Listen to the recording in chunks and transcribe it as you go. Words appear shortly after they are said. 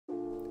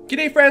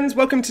G'day friends,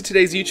 welcome to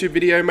today's YouTube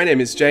video. My name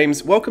is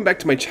James. Welcome back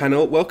to my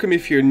channel. Welcome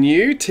if you're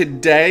new.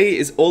 Today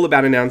is all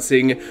about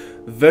announcing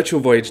Virtual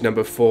Voyage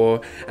number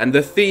 4, and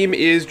the theme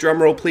is,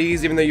 drumroll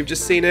please, even though you've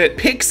just seen it,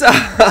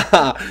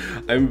 Pixar!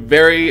 I'm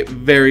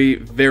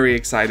very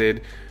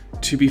excited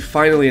to be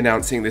finally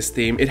announcing this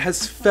theme. It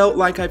has felt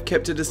like I've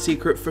kept it a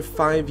secret for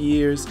 5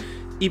 years,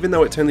 even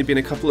though it's only been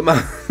a couple of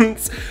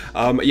months.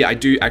 Yeah, I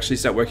do actually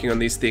start working on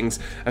these things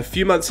a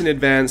few months in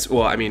advance,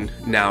 or I mean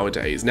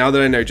nowadays. Now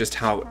that I know just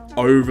how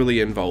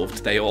overly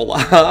involved they all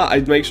are, I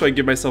make sure I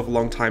give myself a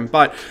long time,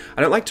 but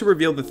I don't like to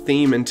reveal the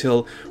theme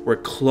until we're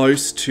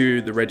close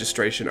to the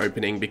registration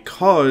opening,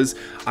 because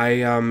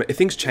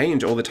things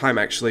change all the time.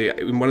 Actually,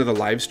 in one of the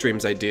live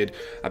streams I did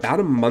about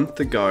a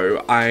month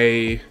ago,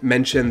 I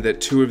mentioned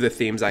that 2 of the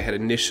themes I had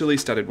initially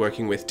started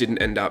working with didn't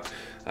end up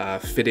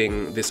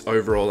fitting this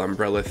overall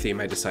umbrella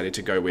theme I decided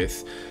to go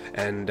with.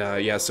 And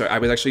yeah, so I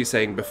was actually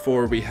saying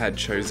before we had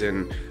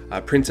chosen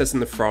Princess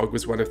and the Frog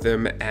was one of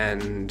them,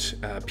 and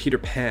Peter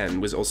Pan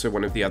was also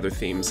one of the other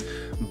themes,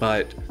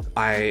 but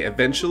I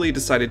eventually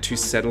decided to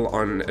settle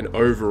on an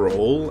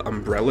overall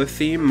umbrella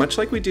theme, much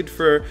like we did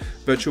for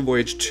Virtual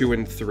Voyage 2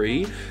 and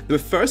 3. The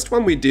first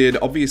one we did,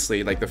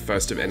 obviously, like the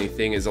first of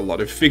anything, is a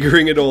lot of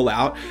figuring it all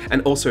out,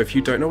 and also if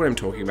you don't know what I'm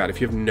talking about, if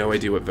you have no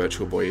idea what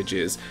Virtual Voyage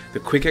is, the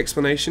quick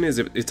explanation is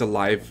it's a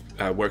live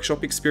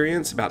workshop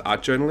experience about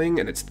art journaling,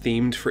 and it's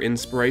themed for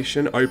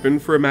inspiration, open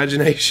for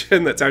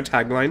imagination. That's our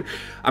tagline.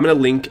 I'm going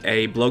to link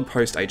a blog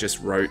post I just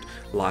wrote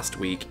last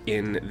week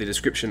in the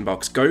description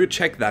box. Go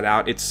check that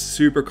out. It's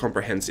super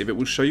comprehensive. It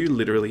will show you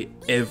literally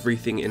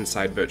everything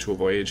inside Virtual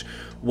Voyage,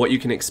 what you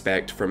can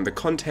expect from the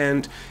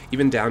content,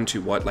 even down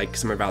to what like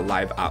some of our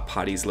live art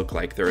parties look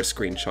like. There are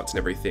screenshots and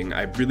everything.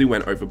 I really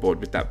went overboard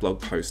with that blog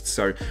post,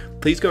 so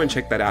please go and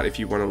check that out if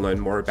you want to learn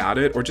more about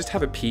it, or just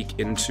have a peek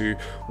into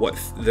what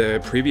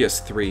the previous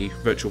 3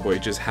 Virtual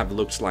Voyages have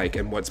looked like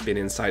and what's been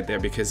inside there,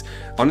 because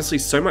honestly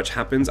so much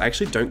happens. I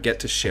actually don't get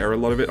to share a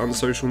lot of it on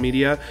social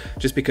media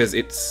just because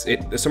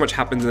so much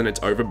happens and then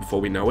it's over before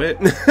we know it.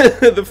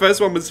 The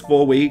first one was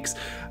 4 weeks,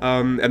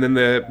 and then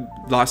the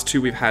last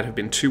 2 we've had have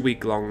been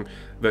 2-week long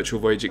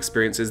Virtual Voyage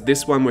experiences.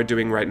 This one we're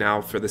doing right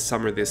now for the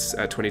summer this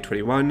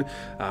 2021,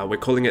 we're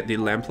calling it the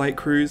Lamplight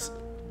Cruise.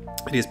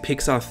 It is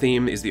Pixar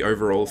theme, is the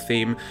overall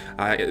theme.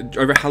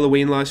 Over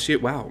Halloween last year,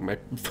 wow,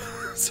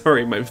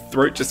 sorry, my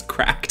throat just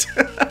cracked.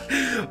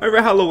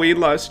 Over Halloween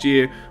last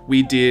year,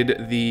 we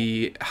did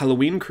the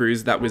Halloween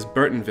cruise that was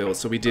Burtonville,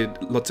 so we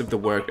did lots of the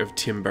work of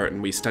Tim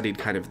Burton. We studied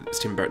kind of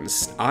Tim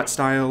Burton's art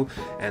style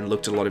and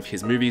looked at a lot of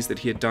his movies that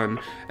he had done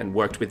and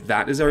worked with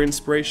that as our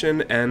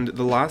inspiration. And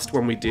the last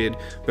one we did,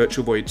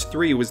 Virtual Voyage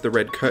 3, was the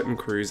Red Curtain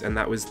Cruise, and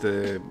that was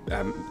the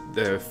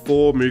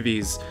 4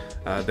 movies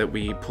that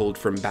we pulled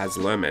from Baz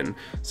Luhrmann.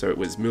 So it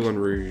was Moulin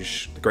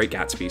Rouge, The Great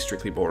Gatsby,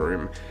 Strictly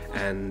Ballroom,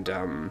 and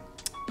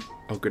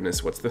oh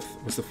goodness, what's the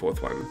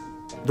 4th one?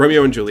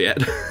 Romeo and Juliet.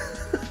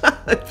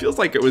 It feels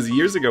like it was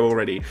years ago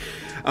already.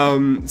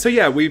 So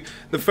yeah,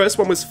 the first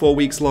one was 4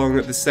 weeks long,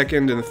 the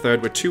second and the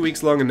third were 2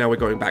 weeks long, and now we're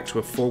going back to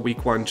a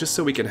 4-week one, just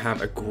so we can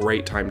have a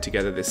great time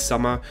together this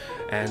summer.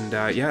 And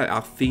yeah,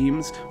 our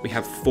themes, we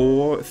have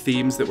 4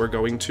 themes that we're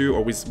going to,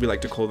 or we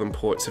like to call them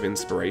ports of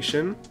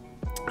inspiration.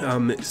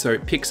 So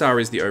Pixar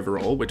is the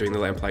overall, we're doing the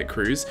Lamplight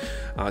Cruise,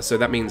 so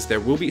that means there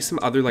will be some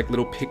other like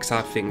little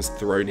Pixar things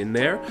thrown in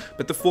there,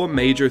 but the 4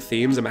 major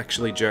themes I'm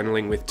actually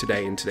journaling with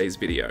today in today's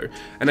video.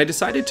 And I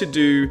decided to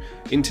do,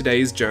 in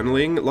today's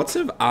journaling, lots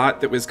of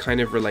art that was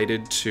kind of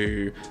related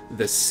to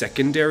the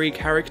secondary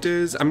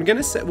characters. I'm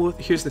gonna say, well,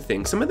 here's the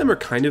thing, some of them are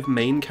kind of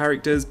main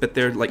characters, but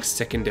they're like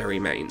secondary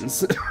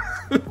mains.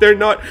 They're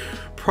not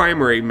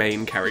primary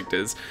main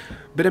characters.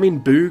 But I mean,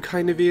 Boo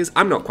kind of is.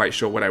 I'm not quite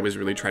sure what I was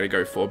really trying to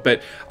go for,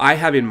 but I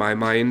have in my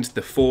mind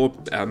the 4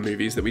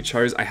 movies that we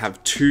chose. I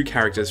have 2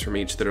 characters from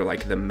each that are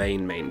like the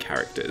main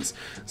characters.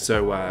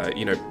 So,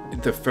 you know,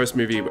 the first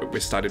movie we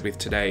started with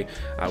today,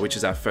 which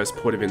is our first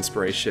port of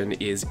inspiration,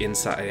 is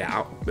Inside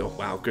Out. Oh,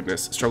 wow,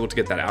 goodness, struggled to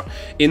get that out.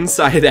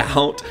 Inside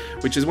Out,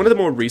 which is one of the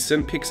more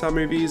recent Pixar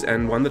movies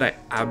and one that I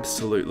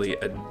absolutely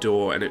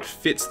adore, and it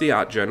fits the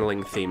art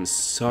journaling theme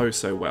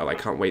so well. I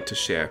can't wait to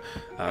share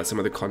some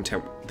of the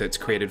content that's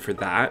created for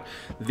that.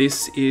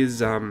 This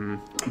is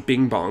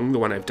Bing Bong, the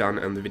one I've done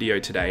on the video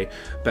today,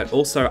 but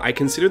also I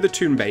consider the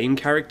 2 main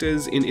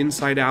characters in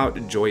Inside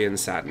Out Joy and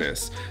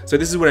Sadness. So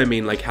this is what I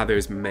mean, like how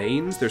there's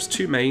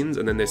 2 mains,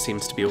 and then there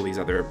seems to be all these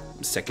other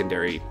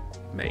secondary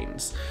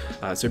mains.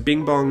 So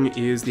Bing Bong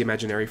is the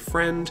imaginary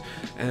friend,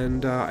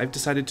 and I've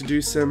decided to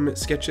do some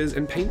sketches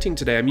and painting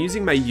today. I'm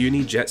using my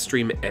Uni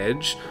Jetstream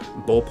Edge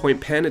ballpoint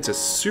pen. It's a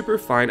super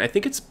fine, I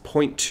think it's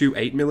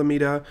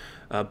 0.28mm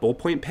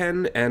ballpoint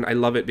pen, and I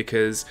love it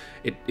because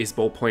it is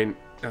ballpoint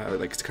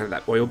like it's kind of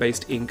that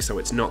oil-based ink, so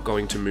it's not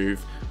going to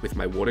move with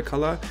my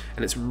watercolor,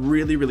 and it's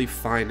really, really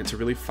fine. It's a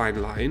really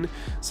fine line.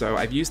 So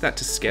I've used that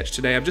to sketch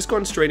today. I've just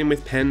gone straight in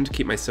with pen to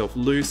keep myself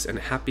loose and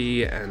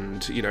happy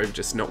and, you know,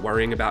 just not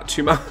worrying about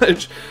too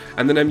much.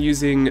 And then I'm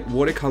using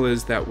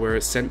watercolors that were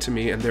sent to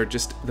me, and they're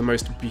just the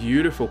most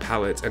beautiful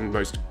palettes and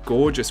most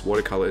gorgeous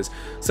watercolors.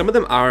 Some of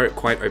them are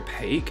quite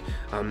opaque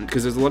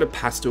because there's a lot of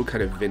pastel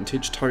kind of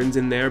vintage tones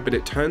in there, but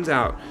it turns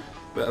out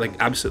like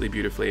absolutely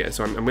beautifully.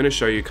 So I'm going to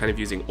show you kind of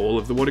using all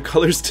of the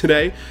watercolors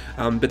today,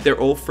 but they're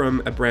all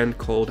from a brand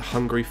called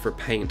Hungry for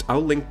Paint.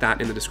 I'll link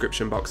that in the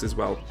description box as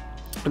well.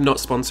 I'm not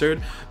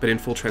sponsored, but in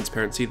full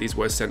transparency, these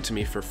were sent to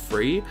me for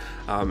free,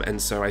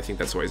 and so I think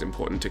that's always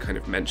important to kind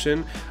of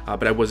mention,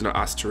 but I was not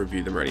asked to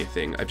review them or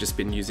anything. I've just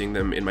been using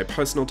them in my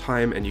personal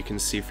time, and you can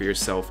see for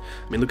yourself.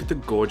 I mean, look at the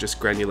gorgeous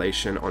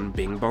granulation on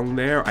Bing Bong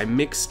there. I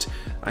mixed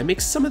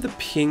some of the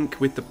pink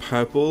with the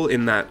purple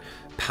in that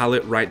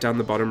palette right down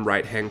the bottom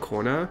right hand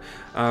corner.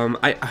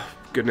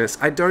 Goodness,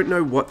 I don't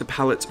know what the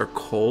palettes are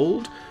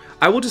called.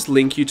 I will just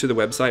link you to the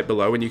website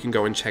below and you can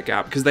go and check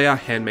out, because they are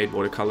handmade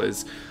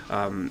watercolors,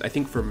 I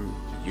think from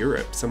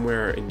Europe,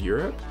 somewhere in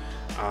Europe,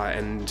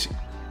 and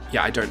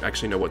yeah, I don't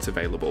actually know what's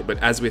available, but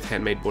as with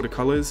handmade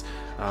watercolors,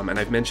 and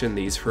I've mentioned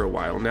these for a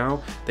while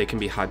now, they can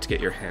be hard to get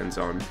your hands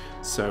on.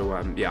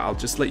 So yeah, I'll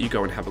just let you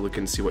go and have a look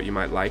and see what you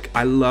might like.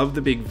 I love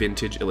the big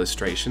vintage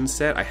illustration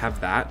set. I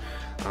have that.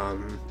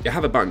 I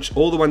have a bunch.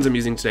 All the ones I'm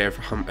using today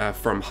are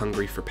from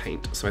Hungry for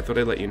Paint, so I thought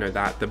I'd let you know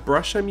that. The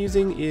brush I'm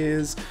using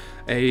is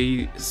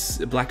a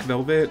black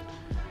velvet,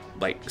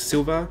 like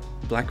silver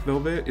black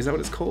velvet. Is that what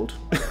it's called?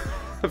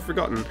 I've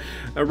forgotten.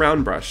 A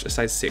round brush, a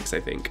size 6, I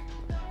think.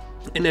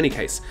 In any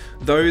case,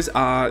 those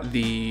are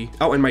the...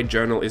 Oh, and my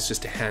journal is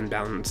just a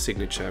hand-bound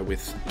signature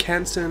with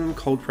Canson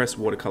cold-pressed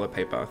watercolor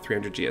paper,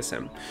 300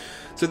 GSM.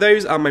 So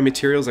those are my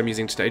materials I'm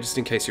using today, just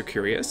in case you're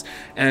curious.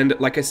 And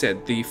like I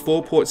said, the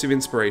 4 ports of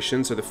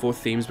inspiration, so the 4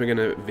 themes we're going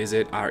to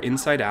visit are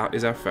Inside Out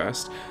is our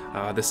first.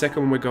 The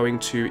second one we're going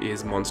to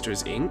is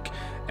Monsters, Inc.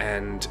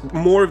 And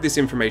more of this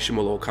information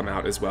will all come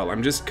out as well.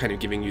 I'm just kind of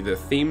giving you the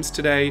themes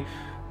today.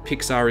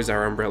 Pixar is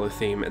our umbrella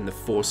theme, and the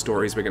 4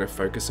 stories we're going to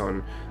focus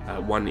on,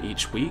 one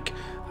each week,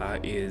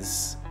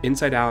 is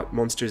Inside Out,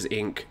 Monsters,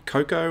 Inc.,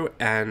 Coco,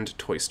 and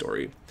Toy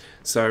Story.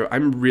 So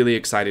I'm really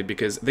excited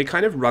because they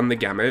kind of run the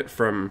gamut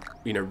from,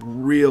 you know,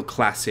 real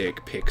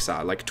classic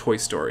Pixar, like Toy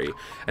Story.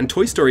 And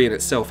Toy Story in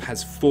itself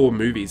has 4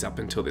 movies up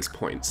until this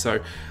point.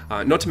 So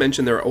not to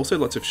mention there are also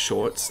lots of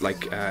shorts,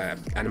 like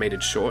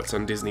animated shorts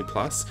on Disney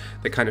Plus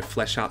that kind of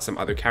flesh out some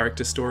other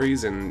character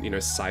stories and, you know,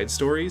 side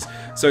stories.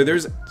 So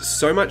there's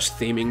so much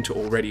theming to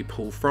already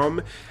pull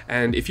from.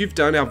 And if you've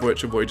done our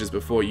Virtual Voyages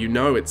before, you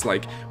know it's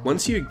like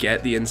once you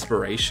get the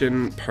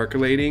inspiration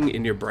percolating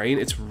in your brain,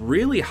 it's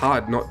really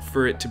hard not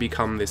for it to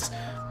become this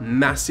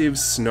massive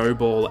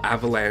snowball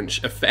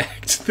avalanche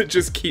effect that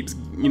just keeps,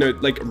 you know,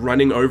 like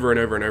running over and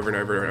over and over and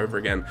over and over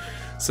again.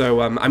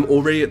 So I'm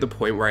already at the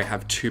point where I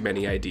have too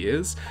many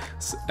ideas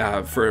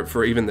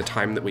for even the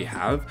time that we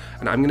have,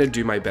 and I'm going to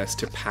do my best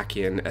to pack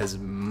in as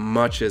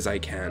much as I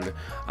can,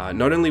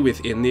 not only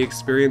within the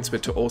experience,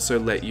 but to also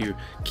let you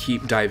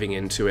keep diving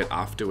into it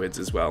afterwards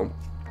as well.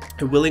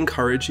 I will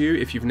encourage you,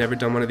 if you've never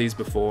done one of these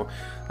before,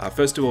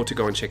 first of all, to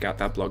go and check out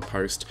that blog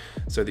post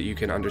so that you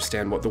can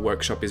understand what the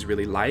workshop is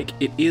really like.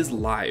 It is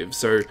live,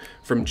 so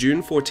from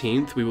June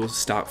 14th, we will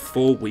start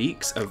 4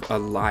 weeks of a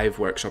live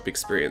workshop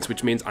experience,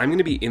 which means I'm going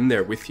to be in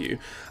there with you.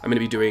 I'm going to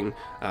be doing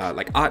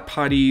like art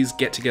parties,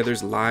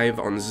 get-togethers live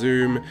on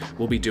Zoom.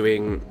 We'll be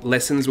doing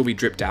lessons will be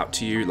dripped out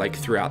to you like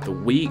throughout the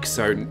week,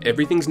 so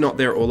everything's not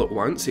there all at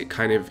once. It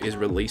kind of is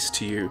released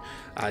to you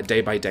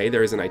day by day.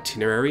 There is an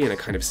itinerary and a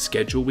kind of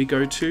schedule we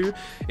go to.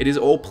 It is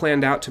all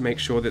planned out to make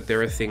sure that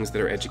there are things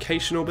that are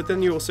educational, but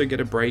then you also get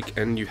a break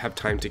and you have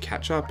time to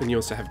catch up, and you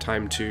also have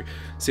time to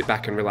sit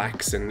back and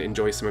relax and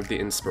enjoy some of the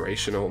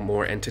inspirational,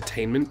 more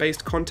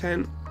entertainment-based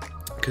content,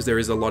 because there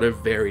is a lot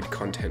of varied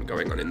content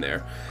going on in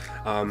there.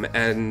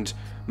 And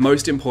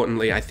most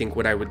importantly, I think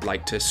what I would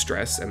like to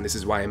stress, and this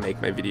is why I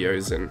make my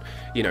videos and,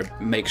 you know,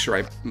 make sure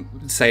I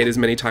say it as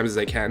many times as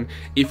I can,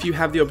 if you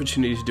have the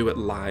opportunity to do it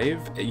live,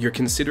 you're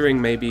considering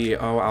maybe,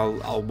 oh,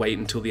 I'll wait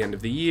until the end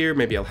of the year,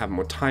 maybe I'll have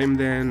more time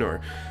then,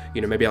 or,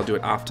 you know, maybe I'll do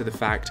it after the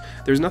fact.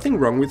 There's nothing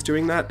wrong with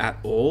doing that at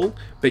all,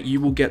 but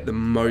you will get the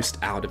most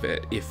out of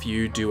it if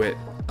you do it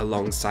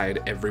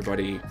alongside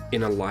everybody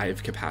in a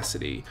live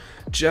capacity.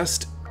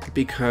 Just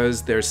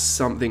because there's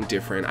something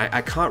different.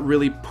 I can't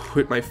really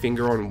put my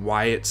finger on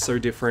why it's so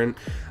different,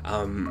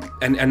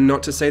 and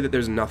not to say that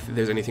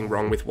there's anything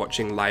wrong with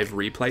watching live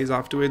replays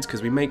afterwards,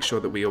 because we make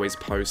sure that we always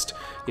post,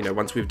 you know,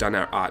 once we've done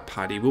our art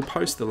party, we'll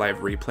post the live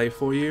replay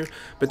for you.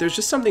 But there's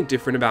just something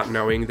different about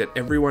knowing that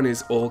everyone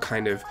is all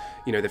kind of,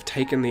 you know, they've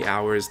taken the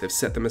hours, they've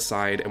set them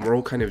aside, and we're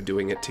all kind of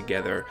doing it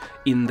together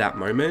in that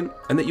moment,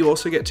 and that you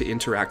also get to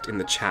interact in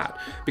the chat,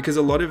 because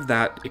a lot of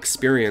that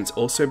experience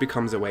also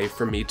becomes a way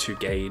for me to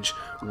gauge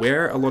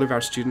where a lot of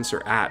our students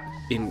are at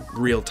in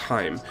real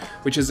time,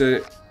 which is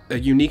a a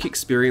unique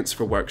experience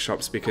for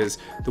workshops because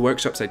the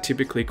workshops I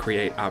typically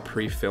create are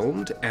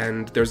pre-filmed,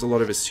 and there's a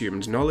lot of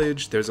assumed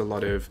knowledge, there's a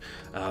lot of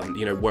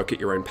you know, work at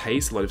your own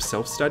pace, a lot of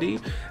self-study.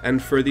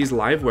 And for these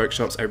live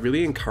workshops, I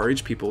really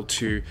encourage people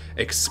to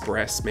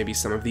express maybe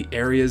some of the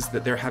areas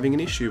that they're having an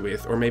issue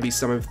with, or maybe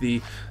some of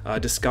the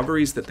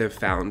discoveries that they've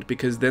found,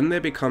 because then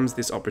there becomes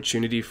this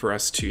opportunity for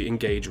us to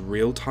engage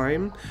real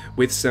time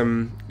with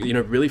some, you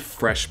know, really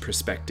fresh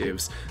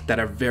perspectives that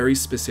are very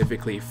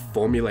specifically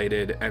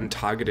formulated and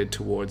targeted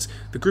towards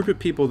the group of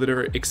people that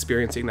are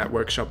experiencing that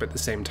workshop at the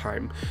same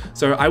time.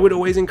 So I would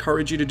always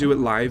encourage you to do it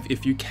live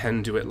if you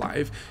can do it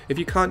live. If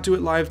you can't do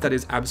it live, that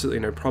is absolutely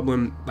no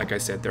problem. Like I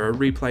said, there are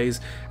replays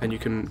and you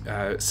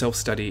can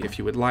self-study if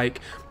you would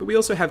like, but we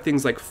also have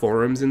things like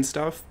forums and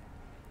stuff.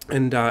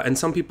 And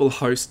some people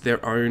host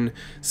their own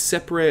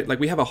separate, like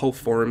we have a whole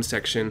forum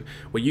section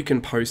where you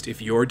can post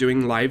if you're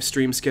doing live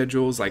stream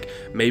schedules, like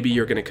maybe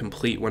you're going to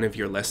complete one of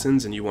your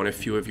lessons and you want a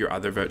few of your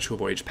other Virtual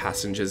Voyage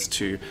passengers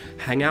to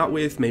hang out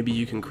with. Maybe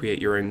you can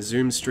create your own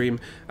Zoom stream.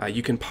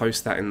 You can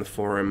post that in the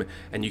forum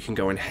and you can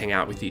go and hang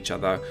out with each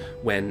other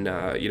when,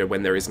 you know,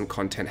 when there isn't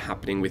content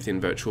happening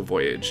within Virtual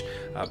Voyage.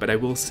 But I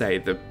will say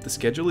the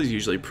schedule is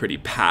usually pretty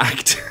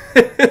packed.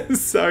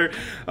 So,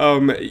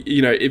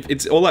 you know,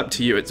 it's all up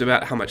to you. It's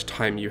about how much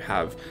time you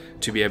have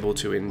to be able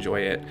to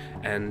enjoy it,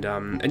 and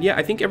yeah,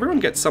 I think everyone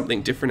gets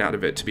something different out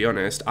of it, to be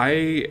honest.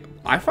 I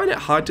find it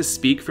hard to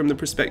speak from the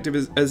perspective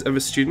as of a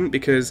student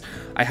because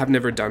I have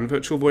never done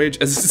Virtual Voyage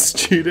as a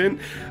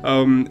student,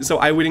 so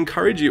I would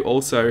encourage you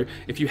also,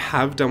 if you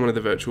have done one of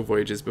the Virtual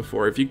Voyages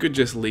before, if you could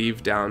just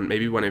leave down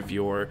maybe one of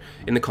your,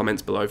 in the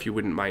comments below, if you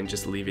wouldn't mind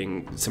just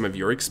leaving some of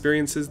your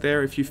experiences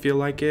there if you feel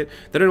like it.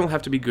 They don't all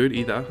have to be good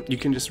either. You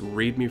can just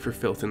read me for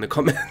filth in the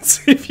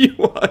comments if you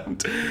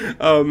want.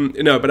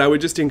 No, but I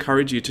would just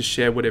encourage you to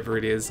share whatever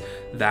it is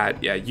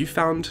that, yeah, you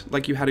found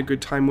like you had a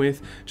good time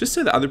with, just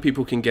so that other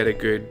people can get a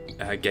good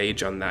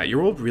gauge on that.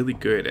 You're all really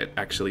good at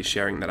actually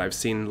sharing that. I've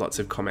seen lots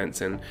of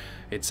comments and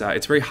it's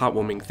very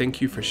heartwarming.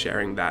 Thank you for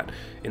sharing that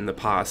in the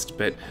past.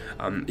 But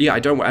yeah, I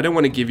don't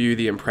want to give you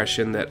the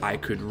impression that I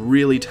could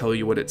really tell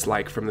you what it's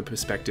like from the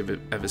perspective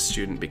of a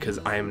student, because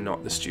I am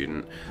not the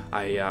student.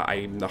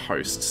 I'm the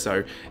host,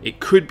 so it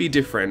could be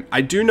different.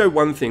 I do know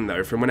one thing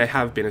though, from when I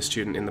have been a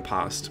student in the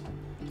past.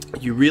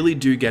 You really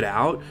do get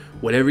out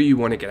whatever you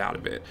want to get out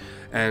of it,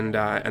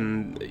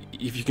 and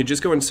if you can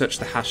just go and search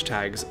the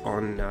hashtags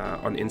on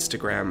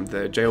Instagram,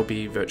 the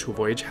JLB Virtual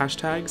Voyage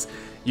hashtags,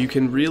 you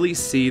can really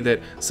see that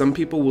some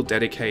people will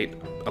dedicate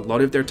a lot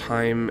of their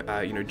time,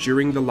 you know,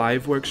 during the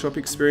live workshop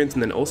experience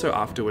and then also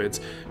afterwards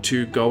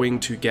to going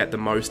to get the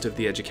most of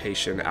the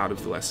education out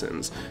of the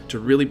lessons, to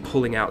really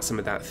pulling out some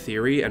of that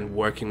theory and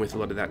working with a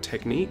lot of that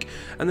technique.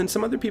 And then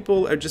some other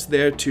people are just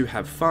there to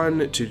have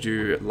fun, to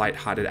do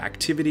lighthearted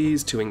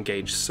activities, to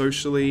engage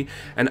socially,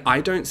 and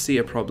I don't see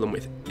a problem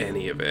with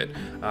any of it.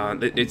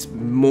 It's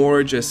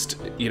more just,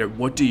 you know,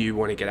 what do you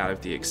want to get out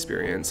of the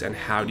experience, and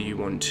how do you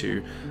want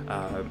to,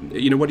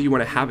 you know, what do you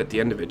want to have at the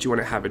end of it? Do you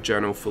want to have a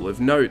journal full of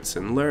notes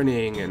and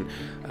learning and,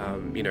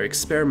 you know,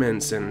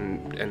 experiments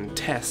and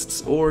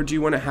tests, or do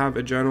you want to have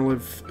a journal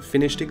of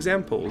finished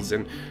examples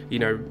and, you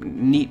know,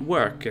 neat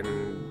work,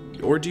 and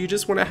or do you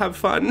just want to have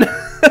fun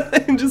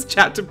and just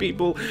chat to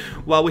people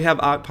while we have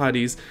art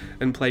parties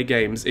and play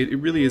games? It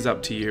really is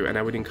up to you, and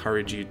I would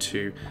encourage you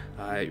to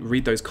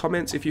read those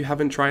comments if you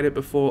haven't tried it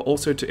before.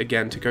 Also, to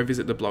go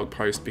visit the blog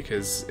post,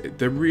 because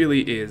there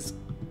really is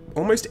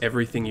almost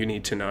everything you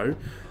need to know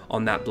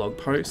on that blog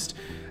post,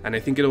 and I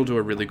think it'll do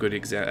a really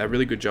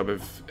good job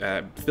of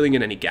filling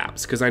in any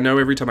gaps, because I know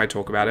every time I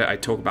talk about it, I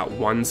talk about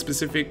one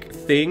specific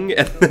thing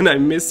and then I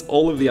miss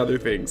all of the other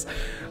things.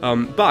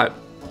 But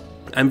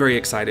I'm very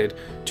excited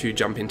to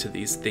jump into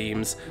these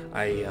themes.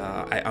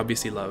 I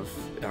obviously love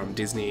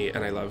Disney,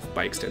 and I love,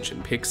 by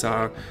extension,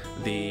 Pixar.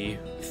 The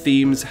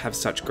themes have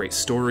such great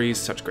stories,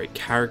 such great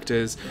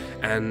characters,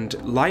 and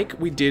like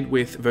we did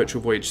with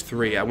Virtual Voyage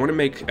 3, I want to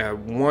make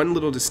one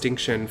little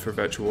distinction for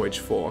Virtual Voyage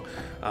 4,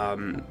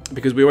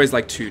 because we always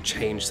like to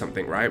change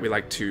something, right? We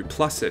like to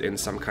plus it in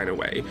some kind of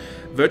way.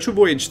 Virtual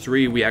Voyage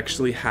 3, we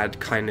actually had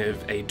kind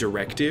of a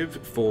directive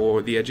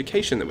for the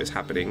education that was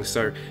happening,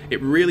 so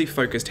it really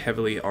focused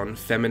heavily on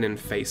feminine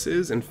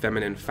faces and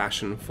feminine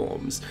fashion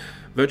forms.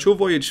 Virtual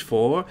Voyage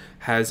 4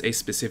 has a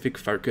specific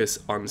focus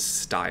on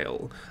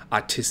style,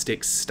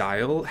 artistic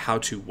style, how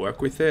to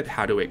work with it,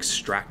 how to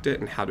extract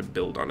it, and how to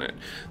build on it.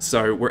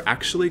 So we're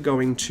actually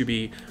going to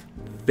be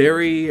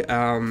very,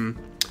 how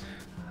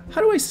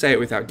do I say it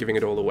without giving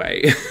it all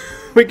away?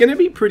 We're going to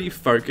be pretty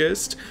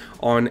focused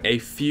on a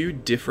few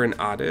different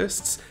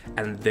artists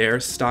and their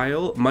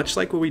style, much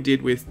like what we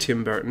did with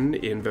Tim Burton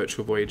in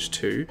Virtual Voyage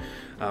 2,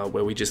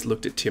 where we just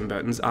looked at Tim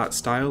Burton's art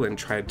style and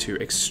tried to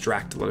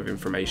extract a lot of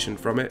information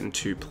from it and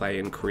to play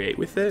and create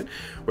with it.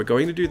 We're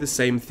going to do the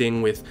same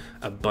thing with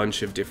a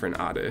bunch of different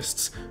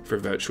artists for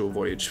Virtual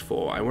Voyage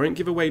 4. I won't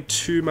give away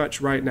too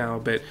much right now,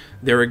 but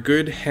there are a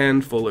good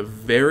handful of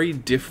very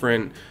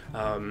different,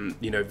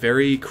 you know,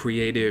 very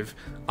creative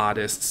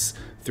artists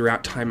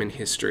throughout time and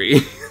history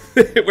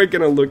we're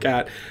going to look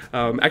at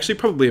actually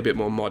probably a bit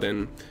more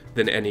modern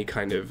than any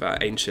kind of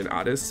ancient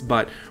artists,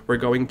 but we're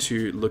going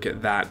to look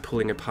at that,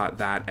 pulling apart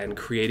that, and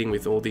creating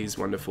with all these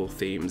wonderful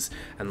themes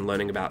and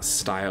learning about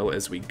style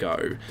as we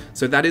go.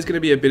 So that is going to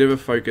be a bit of a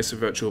focus of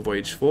Virtual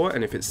Voyage 4,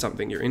 and if it's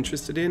something you're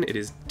interested in, it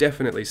is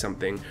definitely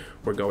something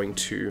we're going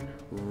to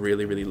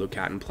really look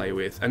at and play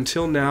with.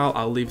 Until now,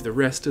 I'll leave the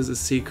rest as a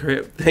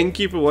secret. Thank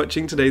you for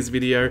watching today's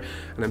video,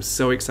 and I'm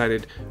so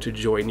excited to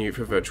join you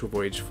for Virtual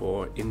Voyage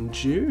 4 in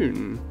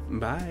June.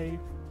 Bye!